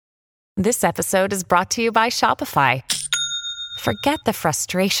This episode is brought to you by Shopify. Forget the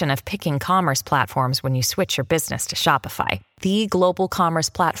frustration of picking commerce platforms when you switch your business to Shopify, the global commerce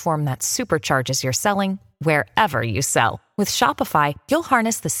platform that supercharges your selling wherever you sell. With Shopify, you'll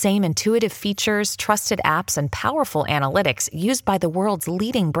harness the same intuitive features, trusted apps, and powerful analytics used by the world's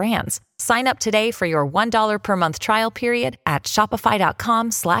leading brands. Sign up today for your $1 per month trial period at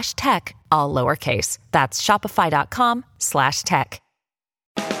shopify.com/tech, all lowercase. That's shopify.com/tech.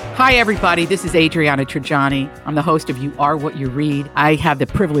 Hi, everybody. This is Adriana Trajani. I'm the host of You Are What You Read. I have the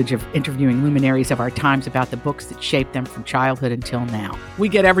privilege of interviewing luminaries of our times about the books that shaped them from childhood until now. We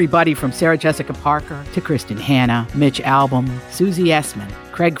get everybody from Sarah Jessica Parker to Kristen Hanna, Mitch Albom, Susie Essman,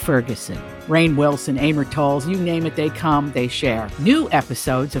 Craig Ferguson, Rainn Wilson, Amor Tolls, you name it, they come, they share. New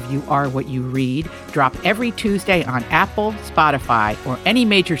episodes of You Are What You Read drop every Tuesday on Apple, Spotify, or any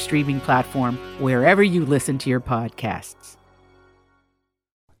major streaming platform wherever you listen to your podcasts.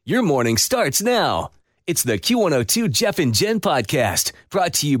 Your morning starts now. It's the Q102 Jeff and Jen podcast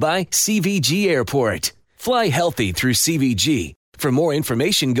brought to you by CVG Airport. Fly healthy through CVG. For more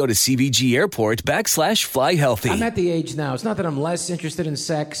information, go to CVG Airport /fly healthy. I'm at the age now. It's not that I'm less interested in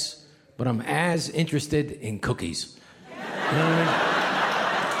sex, but I'm as interested in cookies. You know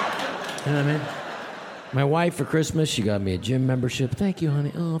what I mean? My wife for Christmas, she got me a gym membership. Thank you,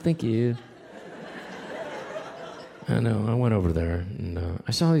 honey. Oh, thank you. I know. I went over there, and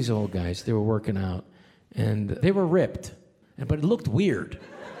I saw these old guys. They were working out, and they were ripped, but it looked weird.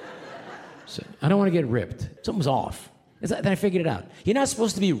 So I don't want to get ripped. Something was off. Then I figured it out. You're not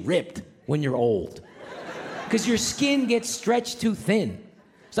supposed to be ripped when you're old, because your skin gets stretched too thin.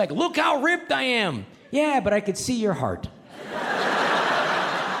 It's like, look how ripped I am. Yeah, but I could see your heart.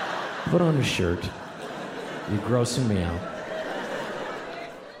 Put on a shirt. You're grossing me out.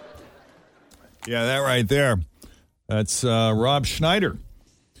 Yeah, that right there. That's Rob Schneider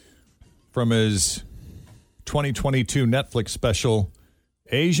from his 2022 Netflix special,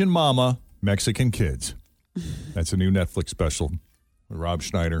 Asian Mama, Mexican Kids. That's a new Netflix special with Rob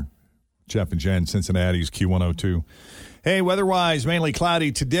Schneider, Jeff and Jen, Cincinnati's Q102. Hey, weather-wise, mainly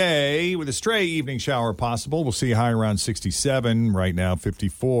cloudy today with a stray evening shower possible. We'll see a high around 67. Right now,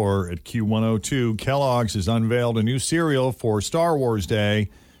 54 at Q102. Kellogg's has unveiled a new cereal for Star Wars Day,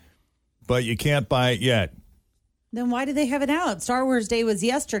 but you can't buy it yet. Then why did they have it out? Star Wars Day was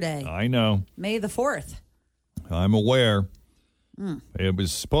yesterday. I know. May the 4th. I'm aware. It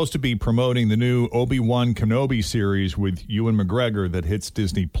was supposed to be promoting the new Obi-Wan Kenobi series with Ewan McGregor that hits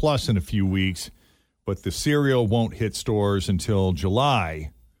Disney Plus in a few weeks, but the cereal won't hit stores until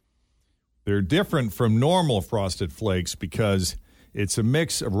July. They're different from normal Frosted Flakes because it's a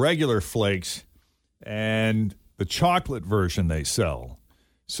mix of regular flakes and the chocolate version they sell.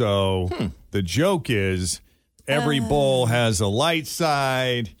 So the joke is every bowl has a light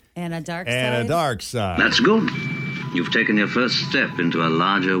side and a dark side. That's good. You've taken your first step into a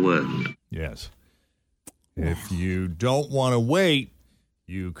larger world. Yes. If you don't want to wait,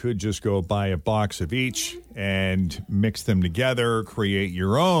 you could just go buy a box of each and mix them together, create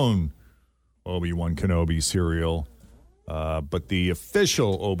your own Obi-Wan Kenobi cereal. But the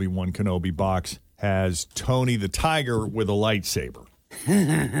official Obi-Wan Kenobi box has Tony the Tiger with a lightsaber.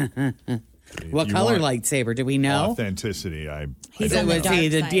 What color lightsaber? Do we know? Authenticity. He's on the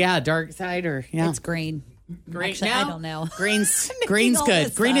dark side. Yeah, dark side or yeah. It's green. Green. Actually, I don't know. Green's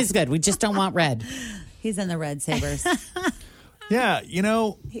good. Green is good. We just don't want red. He's in the red sabers. Yeah, you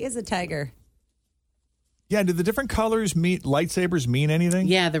know. He is a tiger. Yeah, do the different colors lightsabers mean anything?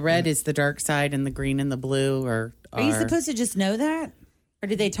 Yeah, the red is the dark side and the green and the blue are you supposed to just know that? Or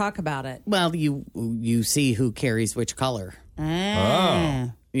did they talk about it? Well, you see who carries which color.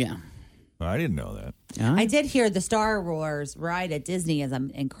 Oh. Yeah. I didn't know that. I did hear the Star Wars ride at Disney is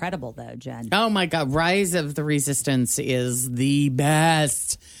incredible, though, Jen. Oh, my God. Rise of the Resistance is the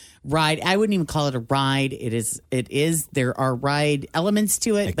best ride. I wouldn't even call it a ride. It is. There are ride elements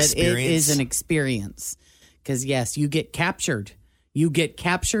to it, but it is an experience. Because, yes, you get captured. You get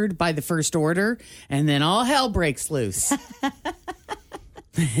captured by the First Order, and then all hell breaks loose.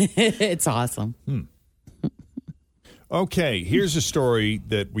 It's awesome. Okay, here's a story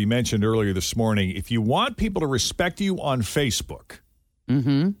that we mentioned earlier this morning. If you want people to respect you on Facebook,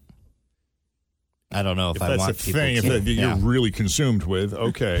 I don't know if I that's want a thing that you're really consumed with.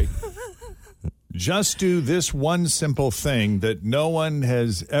 Okay. Just do this one simple thing that no one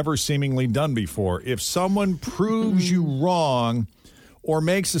has ever seemingly done before. If someone proves you wrong or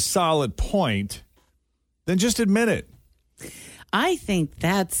makes a solid point, then just admit it. I think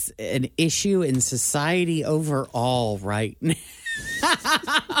that's an issue in society overall right now.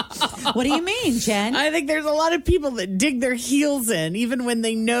 What do you mean, Jen? I think there's a lot of people that dig their heels in, even when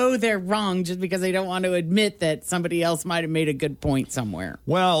they know they're wrong, just because they don't want to admit that somebody else might have made a good point somewhere.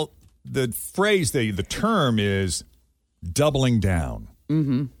 Well, the phrase, the term is doubling down.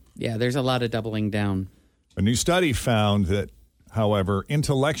 Mm-hmm. Yeah, there's a lot of doubling down. A new study found that, however,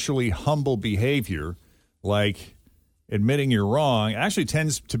 intellectually humble behavior, like admitting you're wrong, actually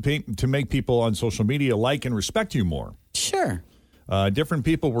tends to make people on social media like and respect you more. Sure. Different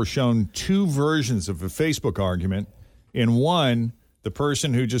people were shown two versions of a Facebook argument. In one, the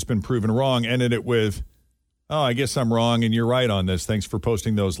person who just been proven wrong ended it with, "Oh, I guess I'm wrong and you're right on this. Thanks for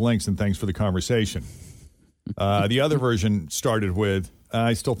posting those links and thanks for the conversation." The other version started with,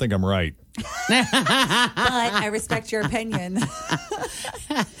 "I still think I'm right." But I respect your opinion.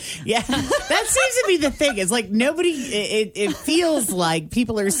 Yeah, that seems to be the thing. It's like it feels like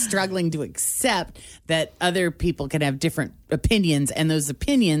people are struggling to accept that other people can have different opinions, and those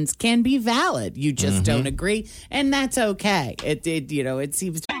opinions can be valid. You just don't agree, and that's okay. It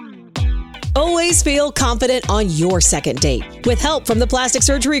seems. Always feel confident on your second date. With help from the Plastic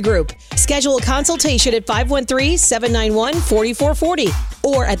Surgery Group. Schedule a consultation at 513-791-4440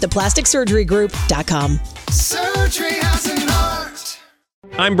 or at theplasticsurgerygroup.com. Surgery has an art.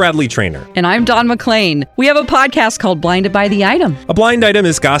 I'm Bradley Trainer. And I'm Don McClain. We have a podcast called Blinded by the Item. A blind item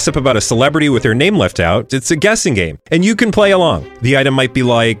is gossip about a celebrity with their name left out. It's a guessing game, and you can play along. The item might be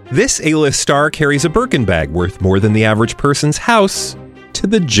like, this A-list star carries a Birkin bag worth more than the average person's house to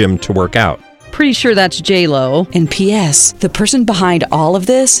the gym to work out. Pretty sure that's J-Lo. And P.S. the person behind all of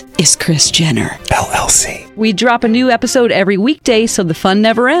this is Kris Jenner, LLC. We drop a new episode every weekday so the fun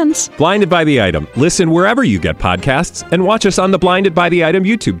never ends. Blinded by the Item. Listen wherever you get podcasts and watch us on the Blinded by the Item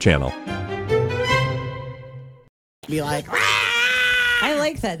YouTube channel. Be like, I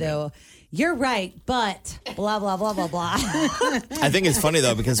like that, though. You're right, but blah, blah, blah, blah, blah. I think it's funny,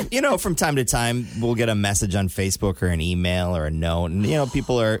 though, because, from time to time, we'll get a message on Facebook or an email or a note. And,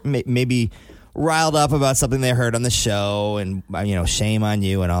 people are maybe riled up about something they heard on the show and, shame on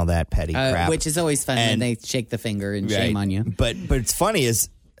you and all that petty crap. Which is always fun when they shake the finger and shame on you. But it's funny is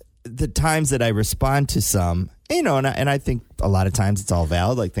the times that I respond to some, and I think a lot of times it's all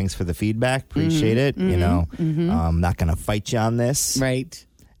valid. Like, thanks for the feedback. Appreciate it. I'm not going to fight you on this. Right.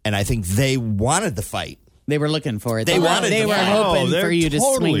 And I think they wanted the fight. They were looking for it. They were hoping Oh, for you to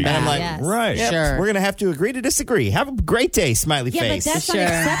swing back. And I'm like, Yes. Right. Yep, Sure. we're going to have to agree to disagree. Have a great day, smiley Yeah, face. but that's Sure.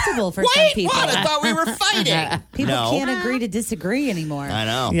 not acceptable for some people. What? I thought we were fighting. People No. can't agree to disagree anymore. I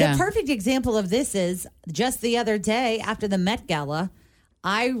know. Yeah. The perfect example of this is just the other day after the Met Gala,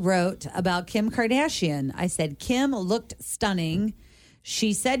 I wrote about Kim Kardashian. I said, Kim looked stunning.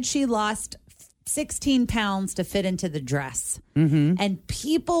 She said she lost 16 pounds to fit into the dress. Mm-hmm. And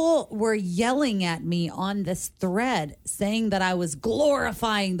people were yelling at me on this thread saying that I was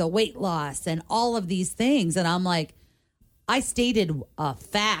glorifying the weight loss and all of these things. And I'm like, I stated a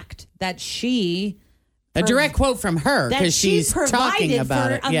fact that a direct quote from her because she's talking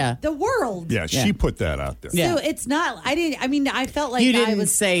about it. Yeah, the world. Yeah, she put that out there. So it's not. I felt like you I didn't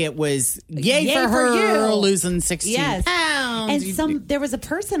was say it was yay Yay for for her you. losing 16 Yes. pounds. And there was a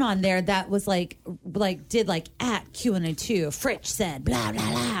person on there that was like did at Q&A2. Fritch said blah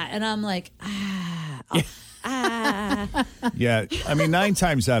blah blah, and I'm like Yeah, 9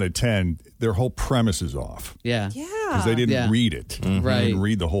 times out of 10, their whole premise is off. Yeah. Because they didn't read it. Right. They didn't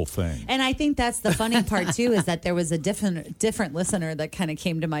read the whole thing. And I think that's the funny part too, is that there was a different listener that kind of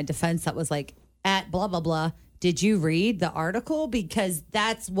came to my defense that was like, at blah blah blah, did you read the article? Because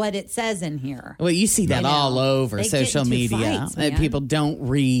that's what it says in here. Well, you see that all over They get social into media. fights, that man. people don't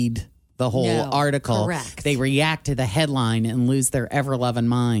read the whole No, article. correct. They react to the headline and lose their ever-loving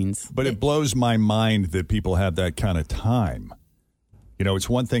minds. But it blows my mind that people have that kind of time. It's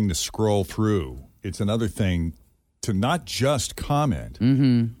one thing to scroll through. It's another thing to not just comment,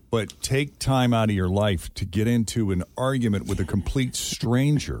 but take time out of your life to get into an argument with a complete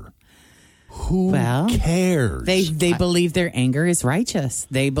stranger. Who cares? They believe their anger is righteous.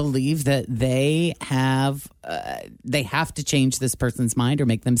 They believe that they have to change this person's mind or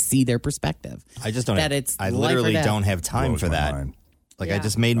make them see their perspective. I just don't. I life or literally death. don't have time Blows for my that. mind. I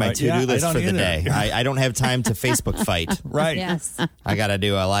just made my to-do I list don't for the either. day. I don't have time to Facebook fight. Right. Yes. I got to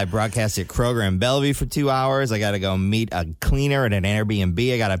do a live broadcast at Kroger in Bellevue for 2 hours. I got to go meet a cleaner at an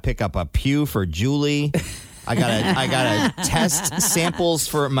Airbnb. I got to pick up a pew for Julie. I gotta test samples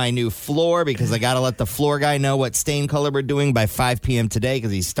for my new floor because I gotta let the floor guy know what stain color we're doing by 5 p.m. today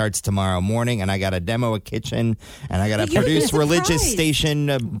because he starts tomorrow morning. And I gotta demo a kitchen and I gotta produce religious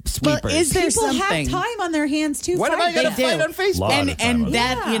station sweepers. Well, is there People something? have time on their hands to What am I fight gonna that. fight on Facebook? And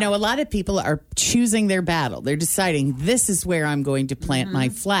that, a lot of people are choosing their battle. They're deciding this is where I'm going to plant my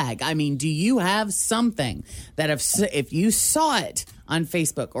flag. I mean, do you have something that if you saw it on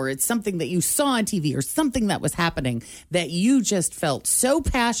Facebook or it's something that you saw on TV or something that was happening that you just felt so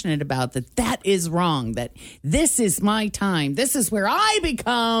passionate about that is wrong, that this is my time, this is where I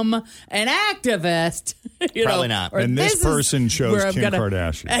become an activist? Probably not. And this person chose Kim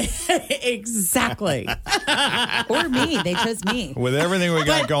Kardashian. Exactly. Or me. They chose me. With everything we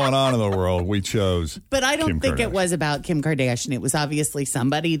got going on in the world, we chose But I don't Kim think Kardashian. it was about Kim Kardashian. It was obviously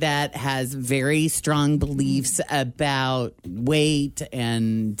somebody that has very strong beliefs about weight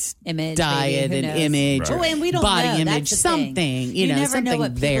and Image, diet maybe, who and knows? image, Right. Oh, and we don't body know. image, That's the something. thing. You know, never something know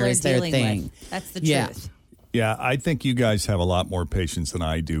what people there are is their dealing thing. with. That's the Yeah. truth. Yeah, I think you guys have a lot more patience than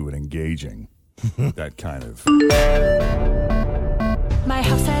I do at engaging that kind of. My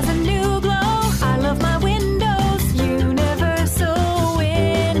house has a new glow. I love my windows. Universal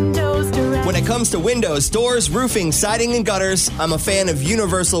Windows Direct. When it comes to windows, doors, roofing, siding, and gutters, I'm a fan of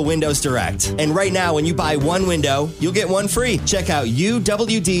Universal Windows Direct. And right now, when you buy one window, you'll get one free. Check out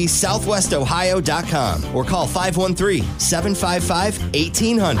uwdsouthwestohio.com or call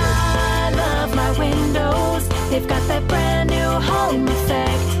 513-755-1800. I love my windows. They've got that brand new home effect.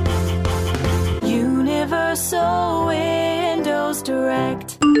 Universal Windows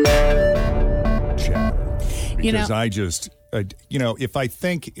Direct. Because I just, if I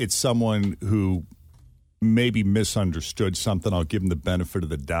think it's someone who maybe misunderstood something, I'll give them the benefit of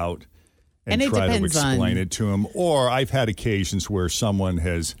the doubt and it try to depends explain on- it to them. Or I've had occasions where someone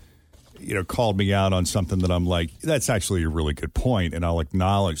has, called me out on something that I'm like, that's actually a really good point, and I'll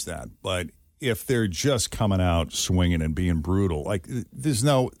acknowledge that. But if they're just coming out swinging and being brutal, like there's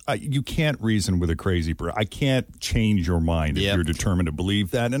no, you can't reason with a crazy person. I can't change your mind if you're determined to believe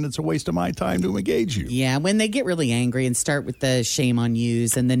that, and it's a waste of my time to engage you. Yeah, when they get really angry and start with the shame on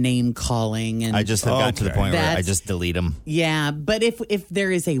yous and the name calling, and I just have got to the point where I just delete them. Yeah, but if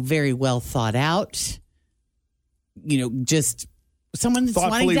there is a very well thought out, just someone that's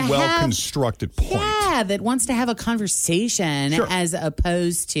Thoughtfully wanting to well have, constructed point. yeah, that wants to have a conversation Sure. as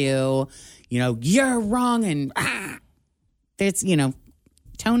opposed to, you're wrong and it's,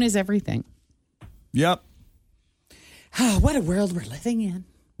 tone is everything. Yep. Oh, what a world we're living in.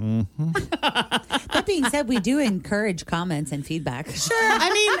 That being said, we do encourage comments and feedback. Sure.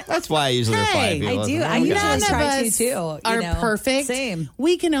 I mean, That's why I usually reply to people. I do. I Okay. usually none of try to us too. are perfect. Same.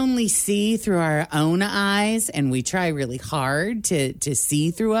 We can only see through our own eyes, and we try really hard to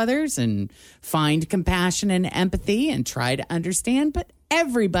see through others and find compassion and empathy and try to understand. But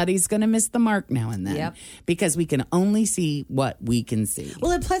everybody's going to miss the mark now and then Yep. because we can only see what we can see.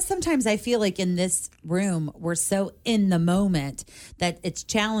 Well, and plus sometimes I feel like in this room we're so in the moment that it's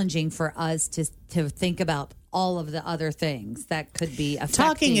challenging for us to think about all of the other things that could be affecting.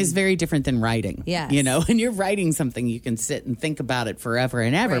 Talking is very different than writing. Yes. When you're writing something, you can sit and think about it forever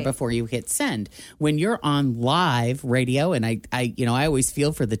and ever Right. before you hit send. When you're on live radio, and I always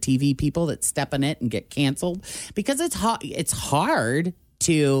feel for the TV people that step in it and get canceled because it's hard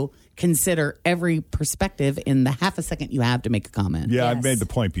to consider every perspective in the half a second you have to make a comment. Yeah, I've made the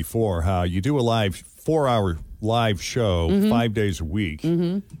point before how you do a 4-hour live show 5 days a week.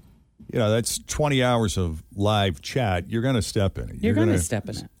 That's 20 hours of live chat. You're going to step in it. You're going to step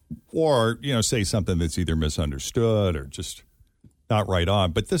in it. Or, say something that's either misunderstood or just not right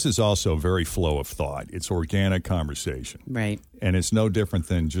on. But this is also very flow of thought. It's organic conversation. Right. And it's no different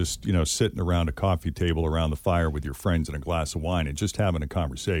than just, sitting around a coffee table around the fire with your friends and a glass of wine and just having a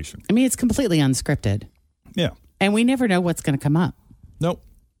conversation. I mean, it's completely unscripted. Yeah. And we never know what's going to come up. Nope.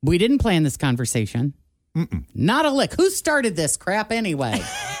 We didn't plan this conversation. Not a lick. Who started this crap anyway?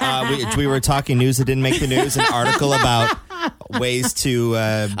 We were talking news that didn't make the news, an article about ways to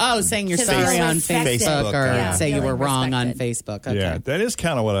saying you're To sorry feel on respected. Facebook or Yeah. say you were Feeling wrong on respected. Facebook. Okay. Yeah, that is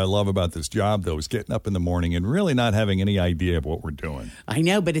kind of what I love about this job, though, is getting up in the morning and really not having any idea of what we're doing. I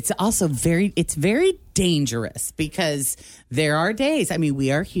know, but it's also very dangerous because there are days. I mean,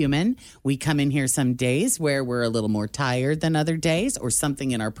 we are human. We come in here some days where we're a little more tired than other days, or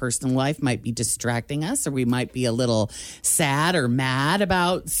something in our personal life might be distracting us, or we might be a little sad or mad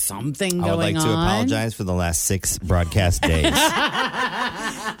about something I would going like on. to apologize for the last 6 broadcast days.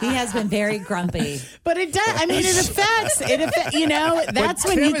 He has been very grumpy. But it does. I mean, it affects. That's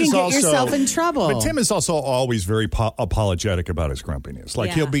when you Tim can is get also- yourself in trouble. But Tim is also always very apologetic about his grumpiness.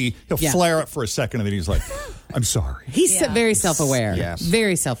 Like he'll flare up for a second and then he's like, "I'm sorry." He's very self-aware. Yes.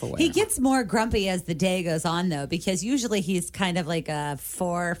 Very self-aware. He gets more grumpy as the day goes on, though, because usually he's kind of like a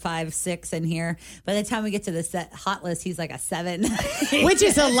 4, 5, 6 in here. By the time we get to the hot list, he's like a 7. Which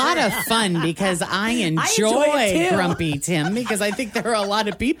is a lot of fun because I enjoy it, too. grumpy Tim because I think there are a lot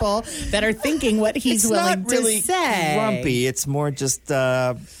of people that are thinking what he's It's willing not really to say. grumpy. It's more just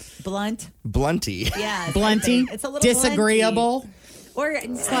Blunt. blunty. Yeah. Blunty. It's a little disagreeable. blunty. Or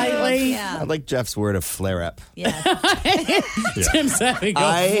Slightly. I like Jeff's word of flare up. Yeah. Tim's having a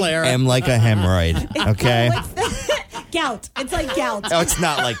I flare. am like a hemorrhoid. Okay. Gout. It's like gout. Oh, it's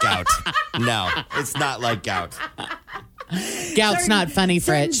not like gout. No, it's not like gout. Gout's not funny,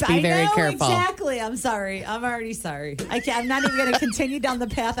 Fritch. Be very careful. Exactly. I'm sorry. I'm already sorry. I'm not even going to continue down the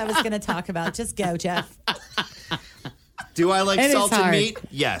path I was going to talk about. Just go, Jeff. Do I like It is salted hard. meat?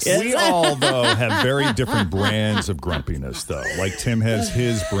 Yes. We all, though, have very different brands of grumpiness, though. Like Tim has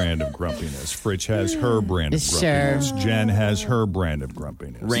his brand of grumpiness. Fritch has her brand of Sure. grumpiness. Jen has her brand of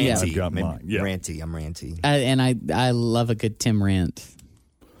grumpiness. Ranty. I've got mine. Yeah. Ranty. I'm ranty. And I love a good Tim rant.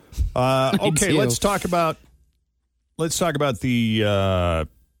 Okay, do. let's talk about the.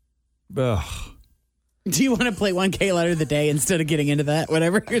 Do you want to play 1K letter of the day instead of getting into that?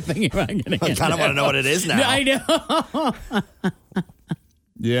 Whatever you're thinking about getting into. I kind of want to know what it is now. I know.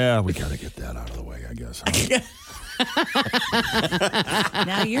 Yeah, we got to get that out of the way, I guess. Huh?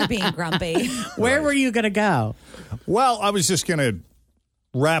 Now you're being grumpy. Where were you going to go? Well, I was just going to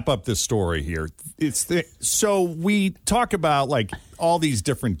wrap up this story here. So we talk about like all these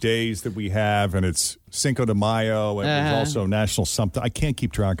different days that we have, and it's Cinco de Mayo, and there's also National something. I can't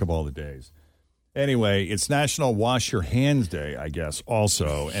keep track of all the days. Anyway, it's National Wash Your Hands Day, I guess,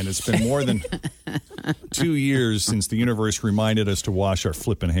 also. And it's been more than 2 years since the universe reminded us to wash our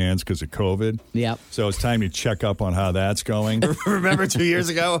flipping hands because of COVID. Yep. So it's time to check up on how that's going. Remember 2 years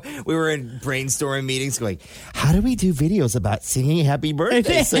ago, we were in brainstorming meetings going, how do we do videos about singing happy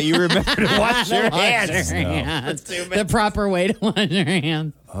birthday so you remember to wash your hands? The proper way to wash your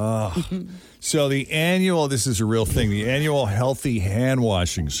hands. So this is a real thing, the annual Healthy Hand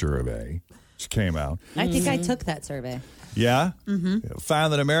Washing Survey came out. I think I took that survey. Yeah? Mm-hmm.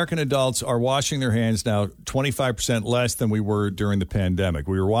 Found that American adults are washing their hands now 25% less than we were during the pandemic.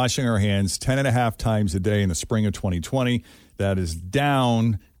 We were washing our hands 10.5 times a day in the spring of 2020. That is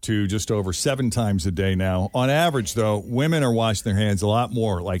down to just over 7 times a day now. On average, though, women are washing their hands a lot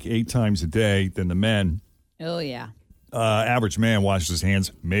more, like 8 times a day than the men. Oh, yeah. Average man washes his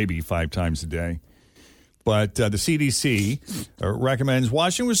hands maybe 5 times a day. But the CDC recommends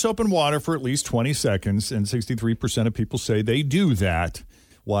washing with soap and water for at least 20 seconds, and 63% of people say they do that,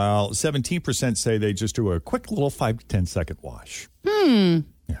 while 17% say they just do a quick little 5 to 10 second wash. Yeah.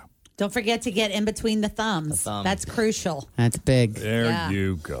 Don't forget to get in between the thumbs. That's crucial. That's big. There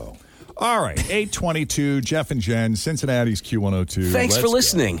you go. All right, 8:22, Jeff and Jen, Cincinnati's Q102. Thanks for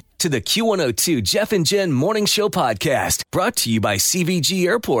listening to the Q102 Jeff and Jen Morning Show podcast, brought to you by CVG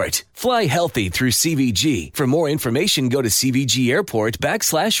Airport. Fly healthy through CVG. For more information, go to CVG Airport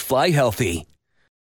 /fly healthy.